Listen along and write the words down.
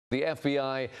The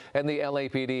FBI and the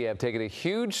LAPD have taken a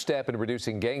huge step in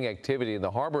reducing gang activity in the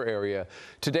harbor area.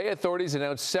 Today, authorities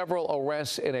announced several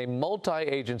arrests in a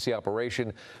multi-agency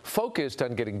operation focused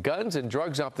on getting guns and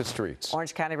drugs off the streets.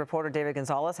 Orange County reporter David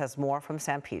Gonzalez has more from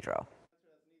San Pedro.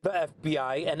 The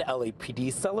FBI and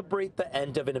LAPD celebrate the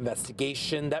end of an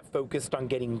investigation that focused on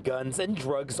getting guns and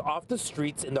drugs off the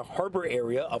streets in the harbor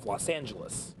area of Los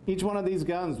Angeles. Each one of these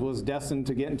guns was destined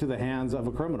to get into the hands of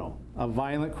a criminal, a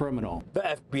violent criminal.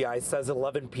 The FBI says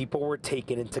 11 people were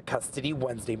taken into custody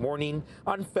Wednesday morning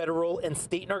on federal and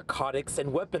state narcotics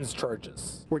and weapons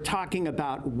charges. We're talking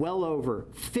about well over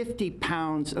 50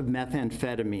 pounds of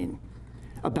methamphetamine,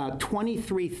 about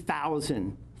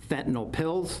 23,000 fentanyl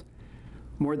pills,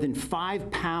 more than 5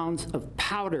 pounds of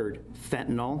powdered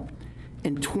fentanyl,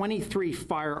 and 23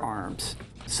 firearms,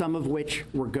 some of which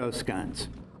were ghost guns.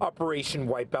 Operation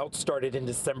Wipeout started in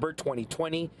December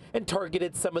 2020 and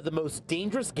targeted some of the most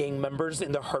dangerous gang members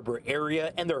in the harbor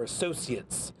area and their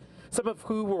associates, some of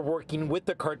who were working with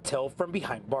the cartel from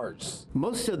behind bars.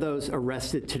 Most of those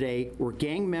arrested today were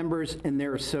gang members and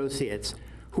their associates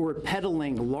who were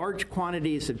peddling large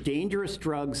quantities of dangerous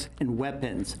drugs and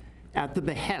weapons at the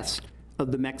behest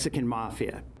of the Mexican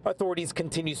Mafia. Authorities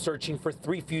continue searching for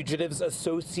 3 fugitives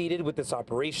associated with this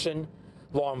operation.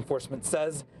 Law enforcement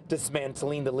says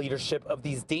dismantling the leadership of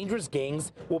these dangerous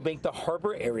gangs will make the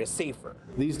harbor area safer.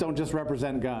 These don't just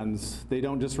represent guns. They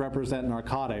don't just represent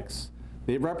narcotics.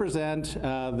 They represent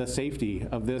the safety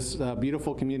of this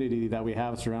beautiful community that we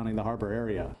have surrounding the harbor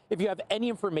area. If you have any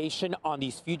information on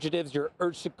these fugitives, you're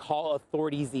urged to call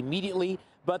authorities immediately.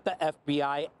 But the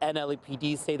FBI and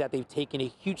LAPD say that they've taken a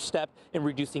huge step in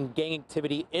reducing gang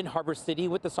activity in Harbor City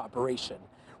with this operation.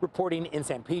 Reporting in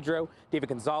San Pedro, David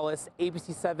Gonzalez,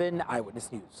 ABC7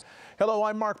 Eyewitness News. Hello,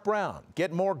 I'm Mark Brown.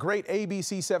 Get more great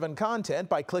ABC7 content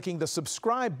by clicking the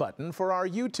subscribe button for our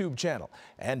YouTube channel.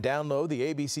 And download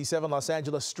the ABC7 Los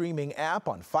Angeles streaming app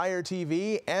on Fire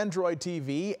TV, Android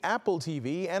TV, Apple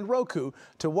TV, and Roku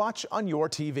to watch on your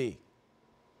TV.